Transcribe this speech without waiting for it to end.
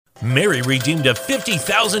Mary redeemed a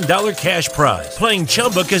 $50,000 cash prize playing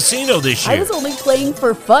Chumba Casino this year. I was only playing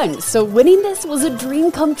for fun, so winning this was a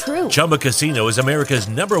dream come true. Chumba Casino is America's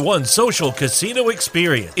 #1 social casino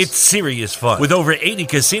experience. It's serious fun. With over 80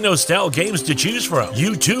 casino-style games to choose from,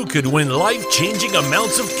 you too could win life-changing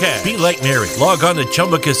amounts of cash. Be like Mary. Log on to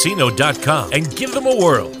ChumbaCasino.com and give them a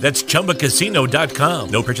whirl. That's ChumbaCasino.com.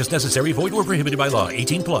 No purchase necessary. Void or prohibited by law.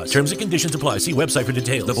 18+. Terms and conditions apply. See website for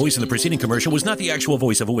details. The voice in the preceding commercial was not the actual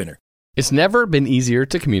voice of a winner. It's never been easier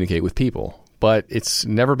to communicate with people, but it's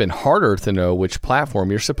never been harder to know which platform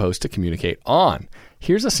you're supposed to communicate on.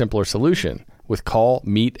 Here's a simpler solution. With call,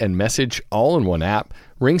 meet, and message all in one app,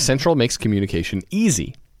 RingCentral makes communication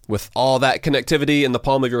easy. With all that connectivity in the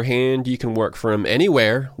palm of your hand, you can work from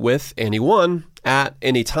anywhere with anyone at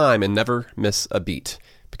any time and never miss a beat.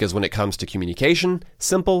 Because when it comes to communication,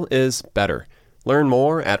 simple is better. Learn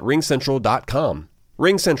more at ringcentral.com.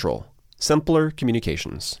 RingCentral. Simpler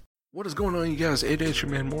communications. What is going on, you guys? It is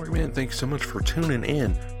your man, Morgan Man. Thank you so much for tuning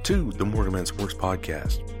in to the Morgan Man Sports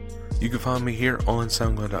Podcast. You can find me here on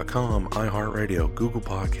SoundCloud.com, iHeartRadio, Google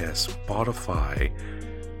Podcasts, Spotify.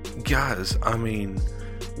 Guys,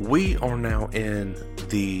 we are now in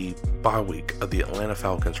the bye week of the Atlanta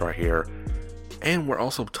Falcons right here. And we're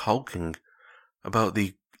also talking about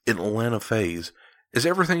the Atlanta FaZe. Is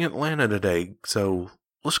everything Atlanta today? So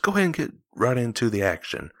let's go ahead and get right into the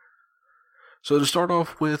action. So to start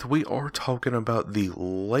off with, we are talking about the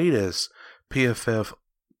latest PFF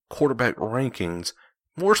quarterback rankings,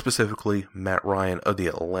 more specifically Matt Ryan of the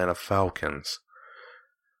Atlanta Falcons.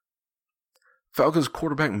 Falcons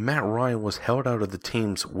quarterback Matt Ryan was held out of the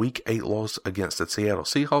team's Week 8 loss against the Seattle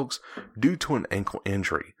Seahawks due to an ankle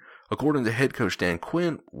injury. According to head coach Dan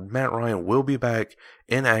Quinn, Matt Ryan will be back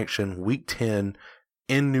in action Week 10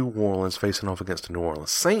 in New Orleans, facing off against the New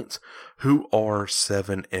Orleans Saints, who are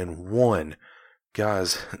 7-1.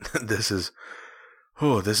 Guys, this is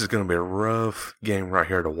going to be a rough game right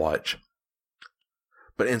here to watch.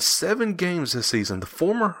 But in 7 games this season, the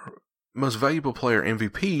former most valuable player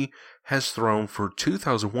MVP has thrown for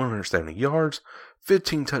 2,170 yards,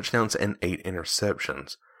 15 touchdowns, and 8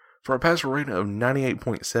 interceptions. For a passer rating of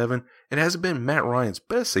 98.7, it hasn't been Matt Ryan's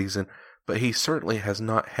best season, but he certainly has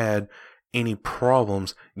not had any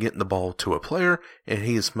problems getting the ball to a player, and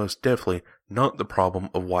he is most definitely not the problem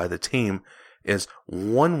of why the team is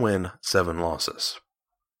 1 win, 7 losses.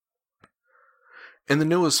 In the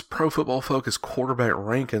newest Pro Football Focus quarterback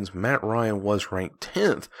rankings, Matt Ryan was ranked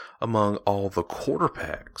 10th among all the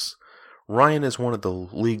quarterbacks. Ryan is one of the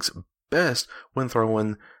league's best when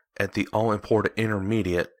throwing at the all-important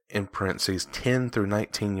intermediate, in parentheses, 10 through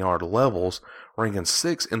 19 yard levels, ranking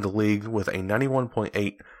 6th in the league with a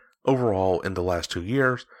 91.8 overall in the last 2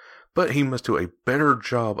 years, but he must do a better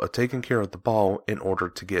job of taking care of the ball in order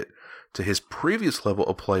to get to his previous level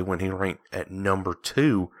of play when he ranked at number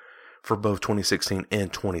 2 for both 2016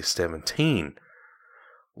 and 2017.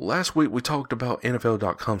 Last week we talked about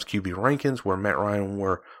NFL.com's QB rankings, where Matt Ryan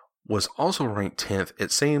was also ranked 10th.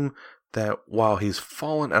 It seemed that while he's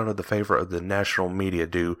fallen out of the favor of the national media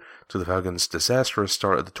due to the Falcons' disastrous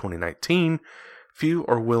start of the 2019, few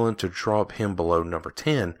are willing to drop him below number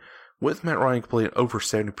 10. With Matt Ryan completing over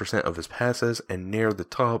 70% of his passes and near the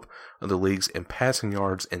top of the leagues in passing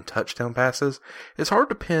yards and touchdown passes, it's hard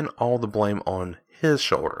to pin all the blame on his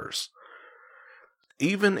shoulders.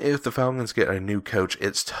 Even if the Falcons get a new coach,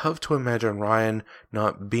 it's tough to imagine Ryan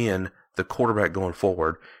not being the quarterback going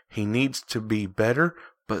forward. He needs to be better,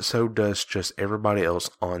 but so does just everybody else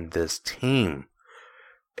on this team.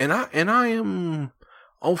 And I am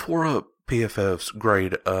all for PFF's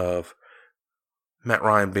grade of Matt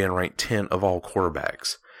Ryan being ranked 10 of all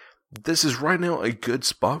quarterbacks. This is right now a good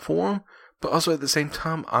spot for him, but also at the same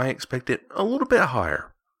time, I expect it a little bit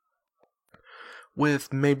higher.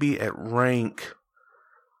 With maybe at rank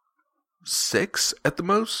 6 at the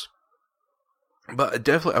most. But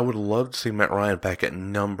definitely I would love to see Matt Ryan back at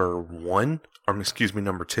number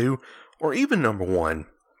 2, or even number 1.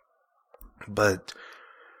 But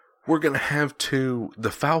we're going to have to,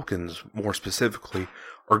 the Falcons more specifically,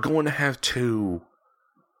 are going to have to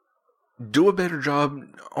do a better job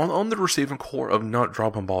on the receiving core of not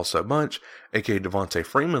dropping balls so much, aka Devontae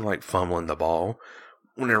Freeman fumbling the ball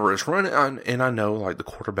whenever it's running. And I know the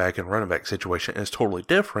quarterback and running back situation is totally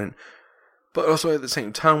different, but also at the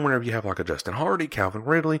same time, whenever you have a Justin Hardy, Calvin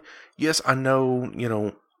Ridley, yes, I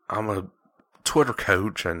know, I'm a Twitter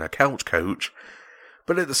coach and a couch coach,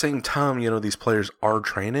 but at the same time, these players are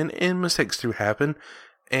training and mistakes do happen.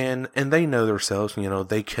 And they know themselves,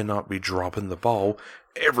 they cannot be dropping the ball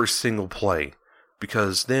every single play,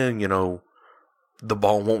 because then, the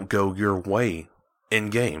ball won't go your way in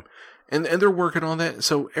game. And they're working on that.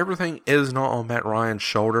 So everything is not on Matt Ryan's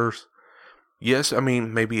shoulders. Yes, I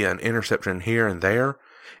mean, maybe an interception here and there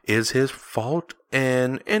is his fault.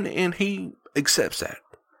 And he accepts that.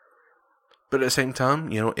 But at the same time,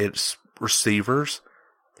 it's receivers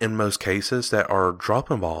in most cases that are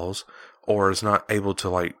dropping balls or is not able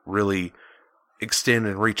to really extend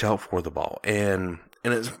and reach out for the ball. And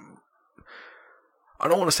it's, I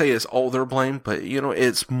don't want to say it's all their blame, but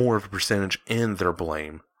it's more of a percentage in their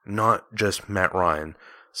blame, not just Matt Ryan.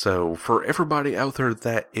 So for everybody out there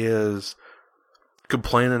that is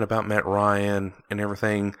complaining about Matt Ryan and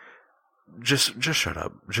everything, just shut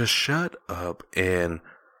up. Just shut up and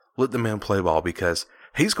let the man play ball, because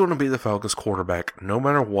he's going to be the Falcons quarterback no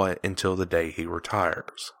matter what until the day he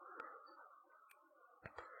retires.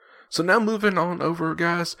 So now moving on over,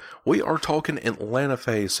 guys, we are talking Atlanta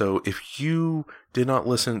FaZe. So if you did not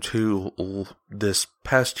listen to this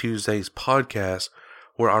past Tuesday's podcast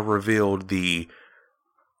where I revealed the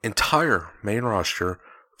entire main roster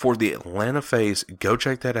for the Atlanta FaZe, go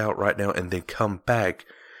check that out right now and then come back,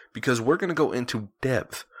 because we're going to go into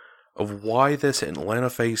depth of why this Atlanta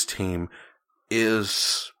FaZe team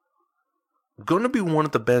is going to be one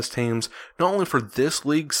of the best teams, not only for this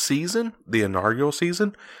league season, the inaugural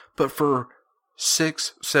season, but for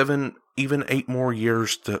 6, 7, even 8 more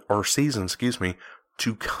years seasons,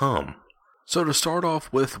 to come. So to start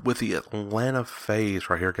off with the Atlanta FaZe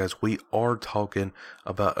right here, guys, we are talking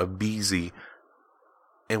about Abizi.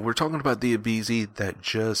 And we're talking about the Abizi that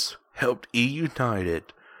just helped E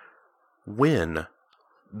United win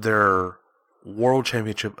their World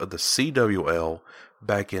Championship of the CWL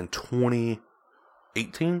back in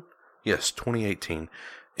 2018? Yes, 2018.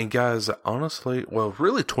 And guys, honestly, well,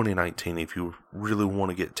 really 2019 if you really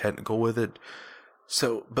want to get technical with it.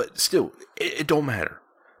 So, but still, it don't matter,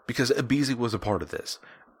 because Abizi was a part of this.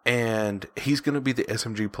 And he's going to be the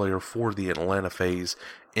SMG player for the Atlanta FaZe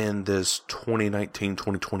in this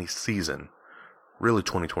 2019-2020 season. Really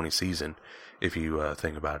 2020 season, if you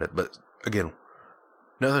think about it. But again,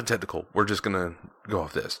 nothing technical. We're just going to go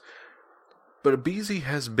off this. But Abizi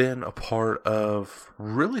has been a part of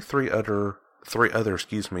really three other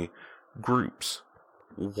groups.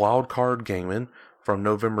 Wildcard Gaming from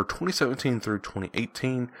November 2017 through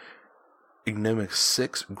 2018. Ignomic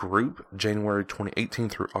 6 group, January 2018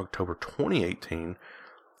 through October 2018.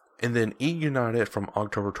 And then E United from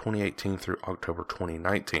October 2018 through October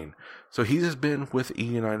 2019. So he has been with E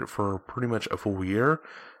United for pretty much a full year,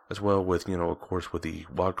 as well with, of course, with the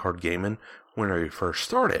Wildcard Gaming when he first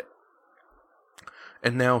started.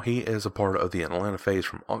 And now he is a part of the Atlanta FaZe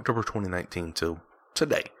from October 2019 till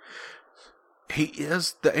today. He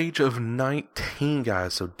is the age of 19,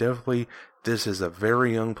 guys, so definitely this is a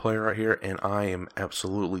very young player right here, and I am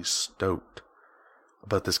absolutely stoked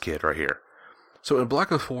about this kid right here. So in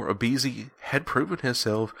Black Ops 4, Abizi had proven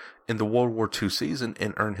himself in the World War II season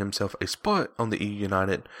and earned himself a spot on the E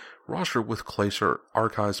United roster with Glacier,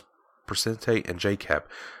 Archives, Percente, and JCap.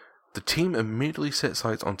 The team immediately set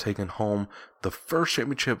sights on taking home the first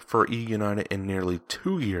championship for E United in nearly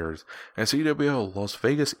 2 years, and CWL Las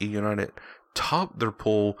Vegas E United topped their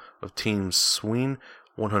pool of teams Swing,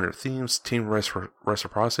 100 Themes, Team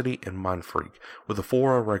Reciprocity, and Mind Freak, with a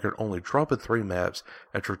 4-0 record, only dropping 3 maps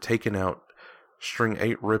after taking out String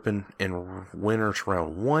 8 Rippin' in winners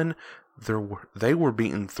round 1. They were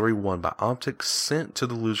beaten 3-1 by Optic, sent to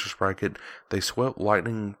the losers bracket. They swept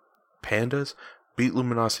Lightning Pandas, beat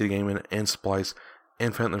Luminosity Gaming and Splice,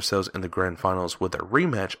 and found themselves in the grand finals with a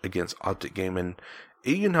rematch against Optic Gaming.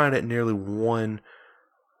 E United nearly won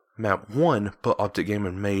map 1, but Optic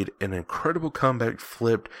Gaming made an incredible comeback,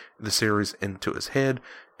 flipped the series into his head,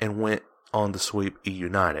 and went on to sweep E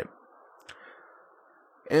United.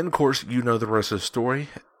 And of course, you know the rest of the story.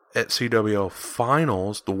 At CWL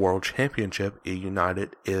Finals, the World Championship, E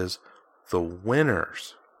United is the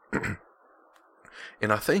winners.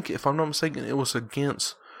 And I think, if I'm not mistaken, it was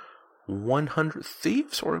against 100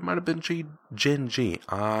 Thieves, or it might have been Gen G.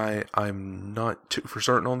 I'm not too for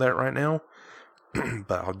certain on that right now,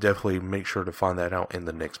 but I'll definitely make sure to find that out in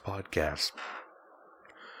the next podcast.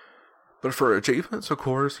 But for achievements, of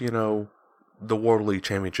course, the World League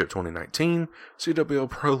Championship 2019, CWL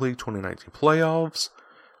Pro League 2019 playoffs,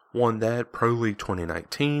 won that. Pro League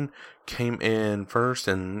 2019, came in first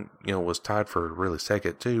and, was tied for really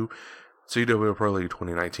second too. CWL Pro League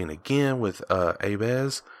 2019 again with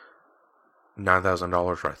Abez,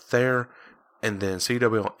 $9,000 right there. And then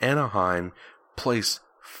CWL Anaheim placed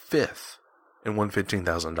 5th and won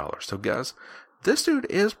 $15,000. So guys, this dude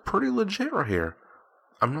is pretty legit right here.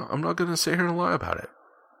 I'm not going to sit here and lie about it.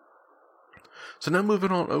 So now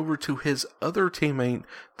moving on over to his other teammate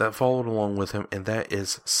that followed along with him, and that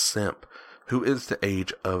is Simp, who is the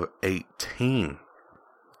age of 18.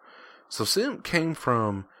 So Simp came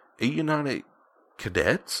from E United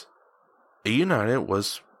Cadets. E United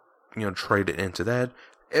was, traded into that.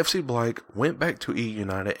 FC Black went back to E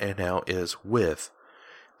United and now is with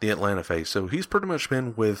the Atlanta FaZe. So he's pretty much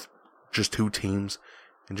been with just 2 teams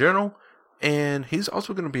in general. And he's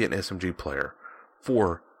also going to be an SMG player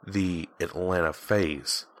for the Atlanta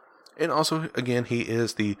FaZe. And also, again, he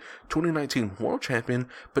is the 2019 World Champion.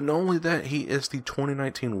 But not only that, he is the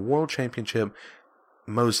 2019 World Championship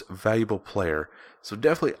Most Valuable Player. So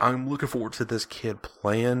definitely, I'm looking forward to this kid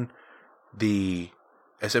playing the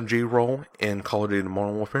SMG role in Call of Duty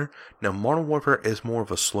Modern Warfare. Now, Modern Warfare is more of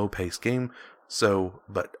a slow-paced game.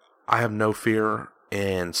 But I have no fear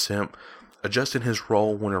in Simp adjusting his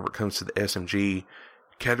role whenever it comes to the SMG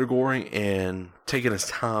category and taking his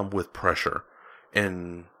time with pressure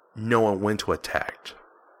and knowing when to attack.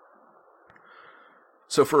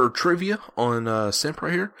 So for trivia on Simp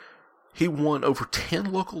right here, he won over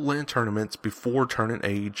 10 local LAN tournaments before turning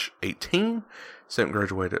age 18. Simp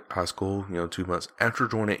graduated high school, 2 months after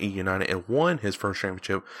joining E United and won his first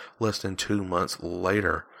championship less than 2 months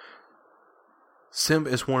later. Simp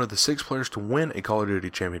is one of the 6 players to win a Call of Duty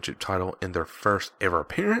Championship title in their first ever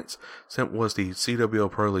appearance. Simp was the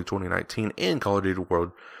CWO Pro League 2019 and Call of Duty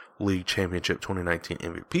World League Championship 2019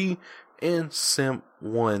 MVP, and Simp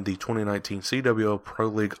won the 2019 CWO Pro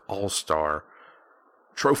League All-Star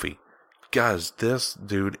Trophy. Guys, this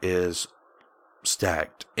dude is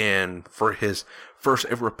stacked, and for his first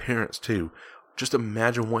ever appearance too, just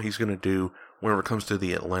imagine what he's going to do whenever it comes to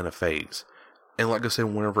the Atlanta FaZe. And like I said,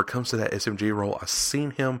 whenever it comes to that SMG role, I've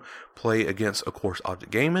seen him play against, of course, Optic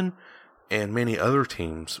Gaming and many other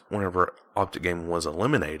teams whenever Optic Gaming was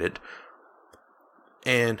eliminated.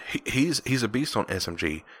 And he's a beast on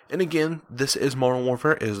SMG. And again, this is Modern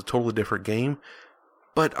Warfare. It is a totally different game.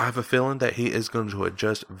 But I have a feeling that he is going to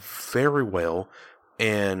adjust very well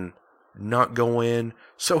and not go in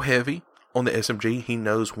so heavy on the SMG. He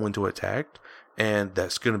knows when to attack. And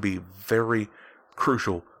that's going to be very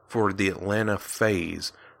crucial for the Atlanta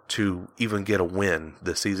FaZe to even get a win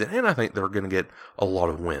this season. And I think they're going to get a lot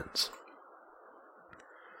of wins.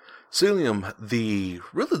 Cilium,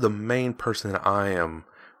 really the main person that I am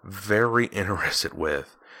very interested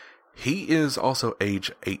with. He is also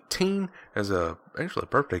age 18, has actually a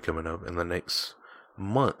birthday coming up in the next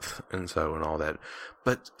month and all that.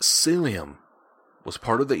 But Cilium was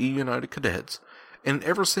part of the E United Cadets, and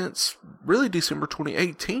ever since really December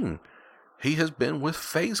 2018, he has been with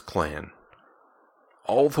FaZe Clan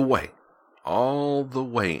all the way,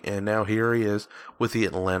 and now here he is with the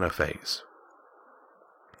Atlanta FaZe.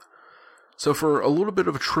 So for a little bit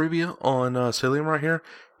of a trivia on Cilium right here,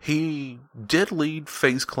 he did lead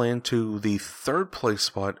FaZe Clan to the 3rd place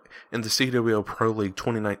spot in the CWO Pro League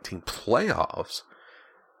 2019 playoffs,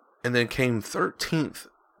 and then came 13th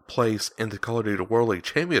place in the Call of Duty World League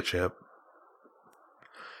Championship,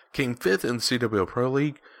 came 5th in the CWO Pro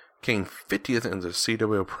League, came 50th in the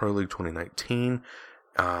CWO Pro League 2019,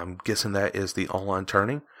 I'm guessing that is the online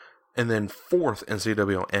tourney, and then 4th in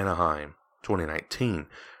CWO Anaheim 2019.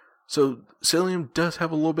 So Cilium does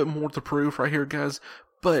have a little bit more to prove right here, guys,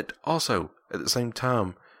 but also at the same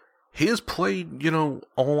time, he has played,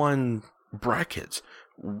 online brackets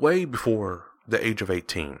way before the age of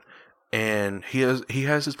 18, and he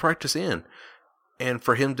has his practice in. And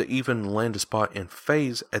for him to even land a spot in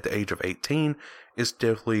FaZe at the age of 18 is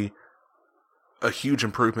definitely a huge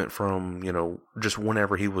improvement from, just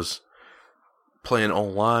whenever he was playing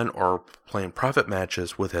online or playing private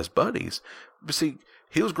matches with his buddies. But see,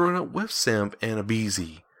 he was growing up with Simp and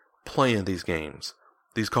Abizi playing these games,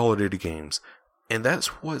 these Call of Duty games. And that's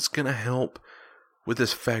what's going to help with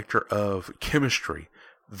this factor of chemistry.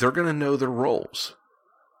 They're going to know their roles.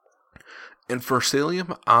 And for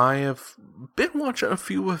Cilium, I have been watching a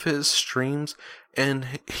few of his streams,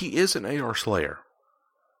 and he is an AR Slayer.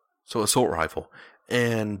 So assault rifle.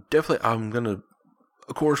 And definitely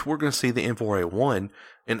of course, we're going to see the M4A1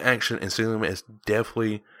 in action, and Cilium is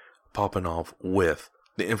definitely popping off with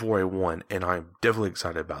the M4A1, and I'm definitely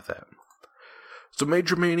excited about that. So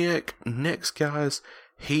Major Maniac, next guys,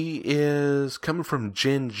 he is coming from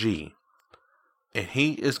Gen G, and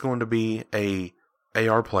he is going to be a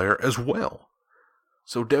AR player as well.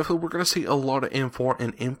 So definitely we're going to see a lot of M4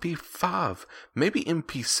 and MP5, maybe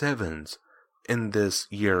MP7s in this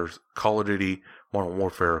year's Call of Duty Modern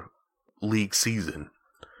Warfare League season.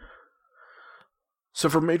 So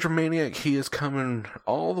for Major Maniac, he is coming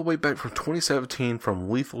all the way back from 2017 from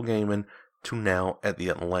Lethal Gaming to now at the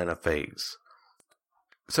Atlanta FaZe.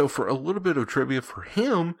 So for a little bit of trivia for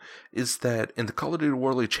him is that in the Call of Duty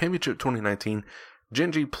World League Championship 2019,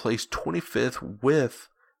 Genji placed 25th with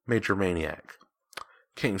Major Maniac.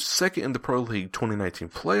 Came second in the Pro League 2019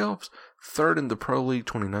 playoffs, third in the Pro League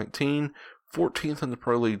 2019, 14th in the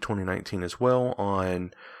Pro League 2019 as well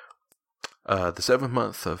on the 7th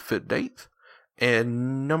month of Fit Date,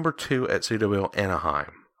 and number 2 at CWL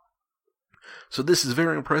Anaheim. So this is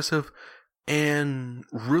very impressive, and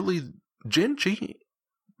really Genji,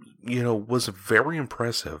 was very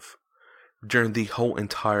impressive during the whole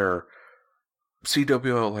entire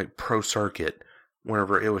CWL pro circuit,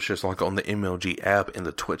 whenever it was just on the MLG app and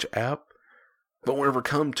the Twitch app. But whenever it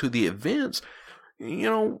come to the events,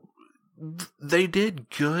 they did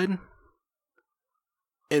good,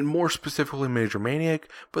 and more specifically Major Maniac,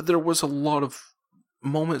 but there was a lot of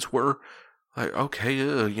moments where,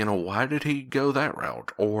 okay, why did he go that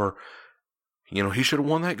route? Or, he should have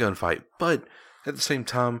won that gunfight. But at the same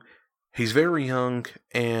time, he's very young,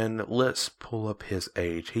 and let's pull up his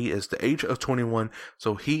age. He is the age of 21,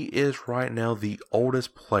 so he is right now the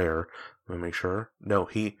oldest player. Let me make sure. No,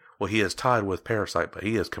 he is tied with Parasite, but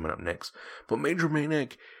he is coming up next. But Major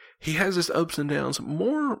Maniac, he has his ups and downs,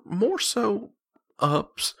 more so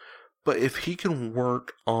ups, but if he can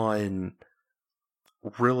work on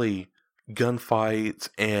really gunfights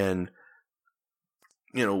and,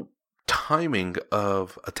 timing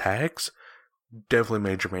of attacks, definitely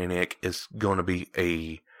Major Maniac is going to be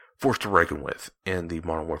a force to reckon with in the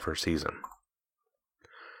Modern Warfare season.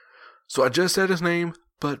 So I just said his name,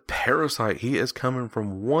 but Parasite, he is coming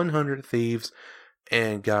from 100 Thieves,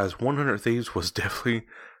 and guys, 100 Thieves was definitely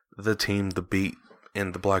the team to beat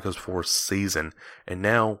in the Black Ops 4 season, and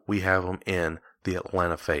now we have them in the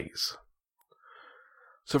Atlanta FaZe.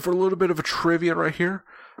 So for a little bit of a trivia right here,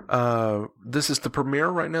 this is the premiere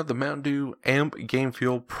right now, the Mountain Dew AMP Game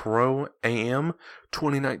Fuel Pro AM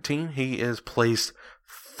 2019. He is placed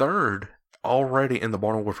 3rd already in the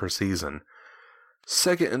Modern Warfare season.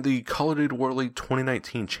 2nd in the Call of Duty World League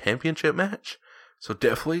 2019 Championship match. So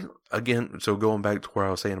definitely, again, going back to where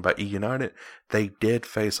I was saying about E United, they did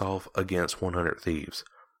face off against 100 Thieves.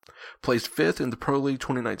 Placed 5th in the Pro League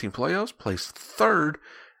 2019 playoffs, placed 3rd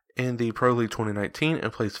in the Pro League 2019,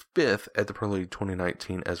 and placed 5th at the Pro League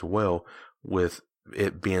 2019 as well, with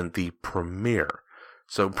it being the premiere.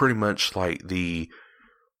 So pretty much like the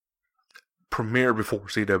premiere before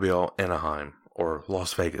CWL Anaheim, or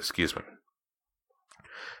Las Vegas, excuse me.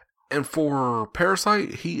 And for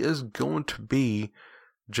Parasite, he is going to be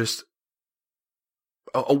just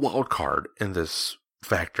a wild card in this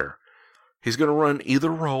factor. He's going to run either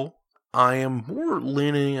role. I am more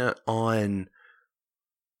leaning on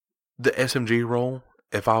the SMG role,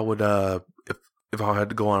 if I would, if I had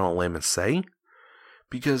to go out on a limb and say,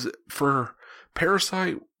 because for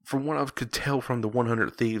Parasite, from what I could tell from the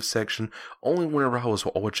 100 Thieves section, only whenever I was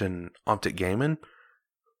watching Optic Gaming,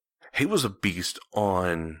 he was a beast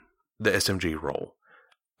on the SMG role.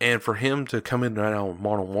 And for him to come in right now with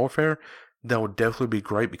Modern Warfare, that would definitely be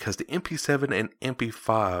great, because the MP7 and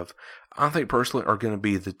MP5, I think personally, are going to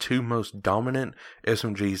be the two most dominant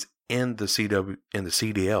SMGs in the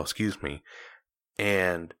CDL, excuse me.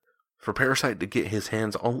 And for Parasite to get his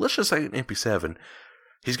hands on, let's just say an MP7,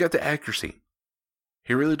 he's got the accuracy.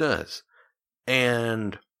 He really does.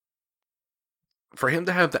 And for him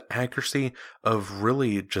to have the accuracy of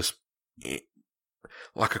really just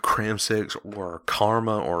like a Cram 6 or a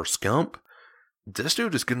Karma or a Scump, this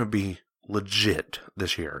dude is going to be legit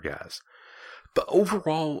this year, guys. But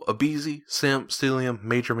overall, Abizi, Simp, Celium,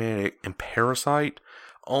 Major Maniac, and Parasite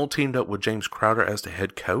all teamed up with James Crowder as the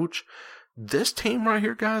head coach. This team right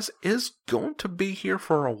here, guys, is going to be here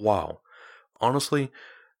for a while. Honestly,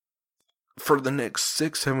 for the next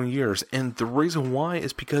 6-7 years. And the reason why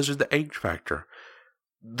is because of the age factor.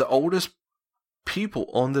 The oldest people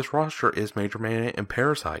on this roster is Major Maniac and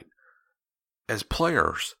Parasite as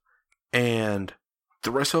players. And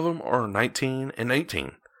the rest of them are 19 and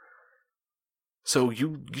 18. So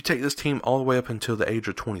you take this team all the way up until the age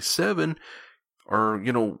of 27, or,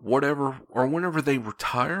 whatever, or whenever they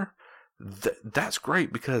retire, that's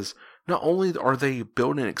great, because not only are they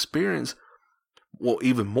building experience, well,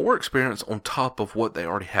 even more experience on top of what they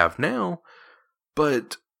already have now,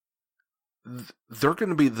 but they're going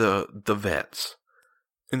to be the vets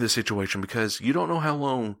in this situation, because you don't know how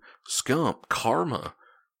long Scump, Karma,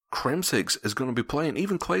 Crimsix is going to be playing.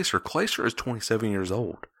 Even Clacer. Clacer is 27 years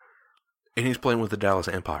old, and he's playing with the Dallas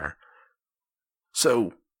Empire.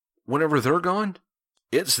 So, whenever they're gone,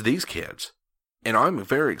 it's these kids. And I'm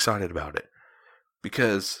very excited about it,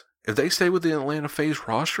 because if they stay with the Atlanta FaZe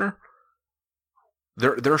roster,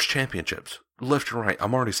 there's championships left and right.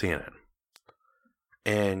 I'm already seeing it.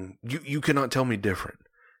 And you cannot tell me different.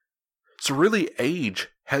 So really, age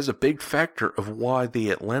has a big factor of why the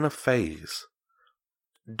Atlanta FaZe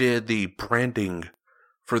did the branding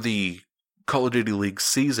for the Call of Duty League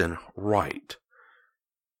season right.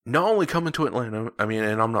 Not only coming to Atlanta, I mean,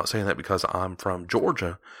 and I'm not saying that because I'm from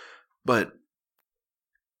Georgia, but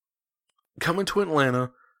coming to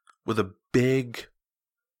Atlanta with a big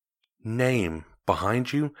name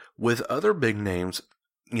behind you, with other big names,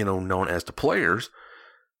 known as the players,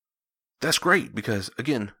 that's great because,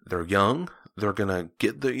 again, they're young, they're going to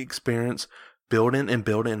get the experience, building and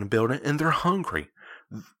building and building, and they're hungry.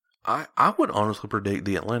 I would honestly predict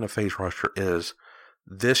the Atlanta FaZe roster is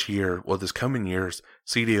this coming year's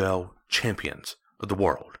CDL champions of the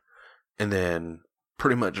world. And then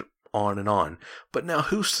pretty much on and on. But now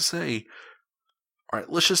who's to say, all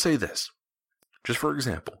right, let's just say this. Just for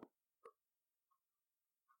example,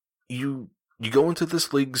 you go into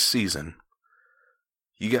this league's season,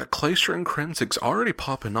 you got Clayster and Crimsix already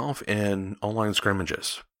popping off in online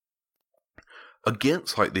scrimmages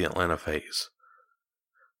against the Atlanta FaZe.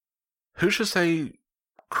 Who should say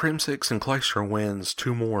Crimsix and Clayster wins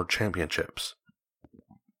 2 more championships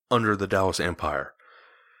under the Dallas Empire?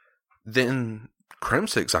 Then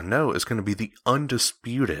Crimsix, I know, is going to be the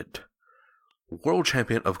undisputed world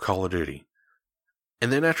champion of Call of Duty.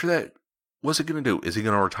 And then after that, what's he going to do? Is he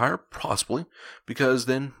going to retire? Possibly, because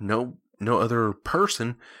then no other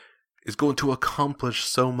person is going to accomplish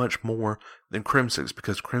so much more than Crimsix,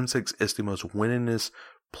 because Crimsix is the most winningest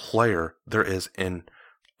player there is in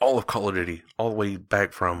all of Call of Duty, all the way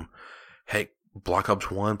back from, heck, Black Ops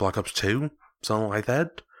 1, Black Ops 2, something like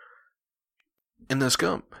that. And then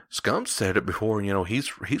Scump said it before,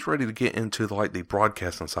 he's ready to get into the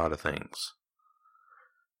broadcasting side of things.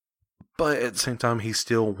 But at the same time, he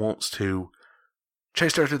still wants to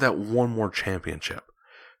chase after that one more championship.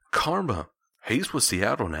 Karma, he's with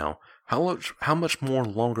Seattle now. How much more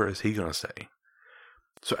longer is he going to stay?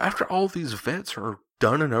 So after all these vets are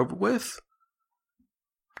done and over with,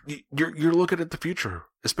 you're looking at the future,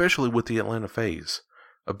 especially with the Atlanta FaZe.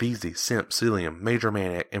 Abeezy, Simp, Cilium, Major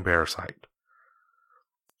Maniac, and Parasite.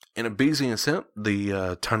 And Abeezy and Simp,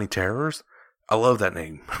 the Tiny Terrors, I love that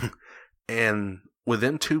name. And with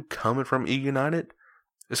them two coming from E United,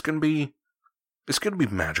 it's gonna be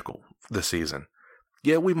magical this season.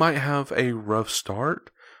 Yeah, we might have a rough start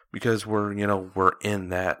because we're in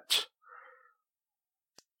that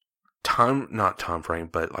not time frame,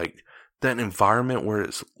 but that environment where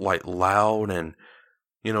it's loud and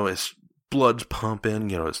it's blood's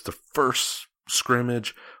pumping. It's the first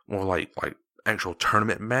scrimmage or like actual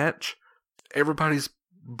tournament match. Everybody's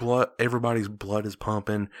blood is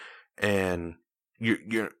pumping, and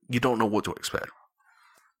you don't know what to expect.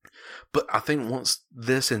 But I think once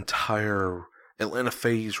this entire Atlanta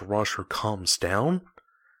FaZe roster calms down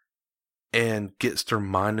and gets their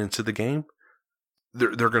mind into the game,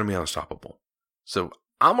 they're going to be unstoppable. So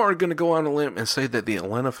I'm already going to go on a limb and say that the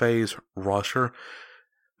Atlanta FaZe roster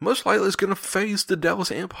most likely is going to face the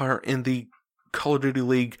Dallas Empire in the Call of Duty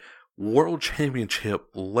League World Championship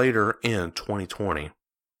later in 2020.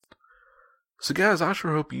 So guys, I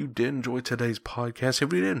sure hope you did enjoy today's podcast.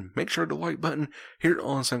 If you did, make sure to like button here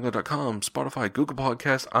on SoundCloud.com, Spotify, Google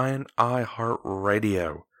Podcasts, and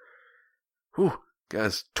iHeartRadio. Whew,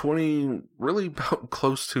 guys, really about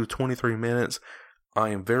close to 23 minutes. I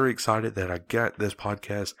am very excited that I got this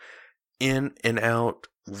podcast in and out.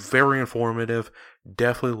 Very informative.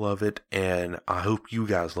 Definitely love it, and I hope you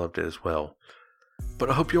guys loved it as well.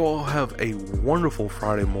 But I hope you all have a wonderful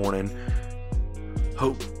Friday morning.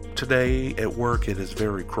 Hope today at work it is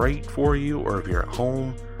very great for you, or if you're at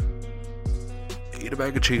home, eat a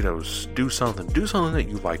bag of Cheetos. Do something that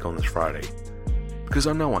you like on this Friday, because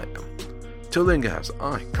I know I am. Till then, guys,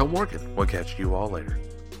 come working. We'll catch you all later.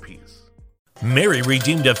 Mary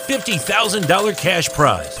redeemed a $50,000 cash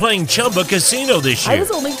prize playing Chumba Casino this year. I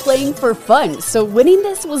was only playing for fun, so winning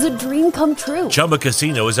this was a dream come true. Chumba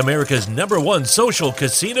Casino is America's #1 social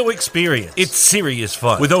casino experience. It's serious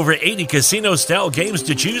fun. With over 80 casino-style games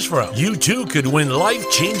to choose from, you too could win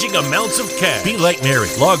life-changing amounts of cash. Be like Mary.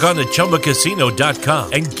 Log on to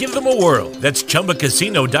ChumbaCasino.com and give them a whirl. That's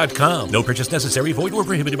ChumbaCasino.com. No purchase necessary. Void or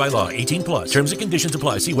prohibited by law. 18+. Terms and conditions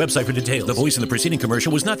apply. See website for details. The voice in the preceding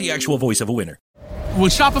commercial was not the actual voice of a winner. When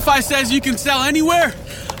Shopify says you can sell anywhere,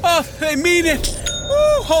 oh, they mean it.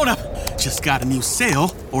 Woo, hold up. Just got a new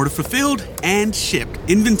sale. Order fulfilled and shipped.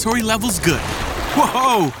 Inventory level's good.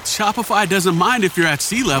 Whoa, Shopify doesn't mind if you're at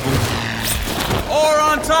sea level. Or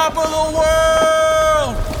on top of the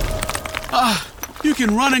world. You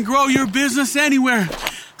can run and grow your business anywhere.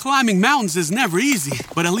 Climbing mountains is never easy,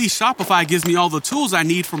 but at least Shopify gives me all the tools I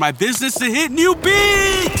need for my business to hit new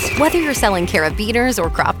peaks! Whether you're selling carabiners or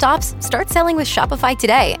crop tops, start selling with Shopify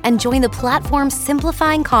today and join the platform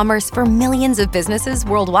simplifying commerce for millions of businesses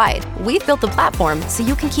worldwide. We've built the platform so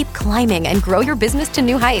you can keep climbing and grow your business to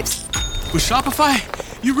new heights. With Shopify,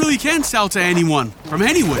 you really can sell to anyone, from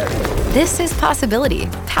anywhere. This is Possibility,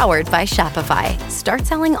 powered by Shopify. Start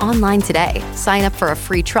selling online today. Sign up for a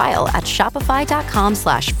free trial at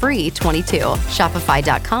shopify.com/free22.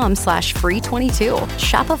 Shopify.com/free22.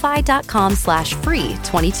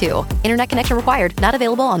 Shopify.com/free22. Internet connection required. Not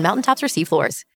available on mountaintops or seafloors.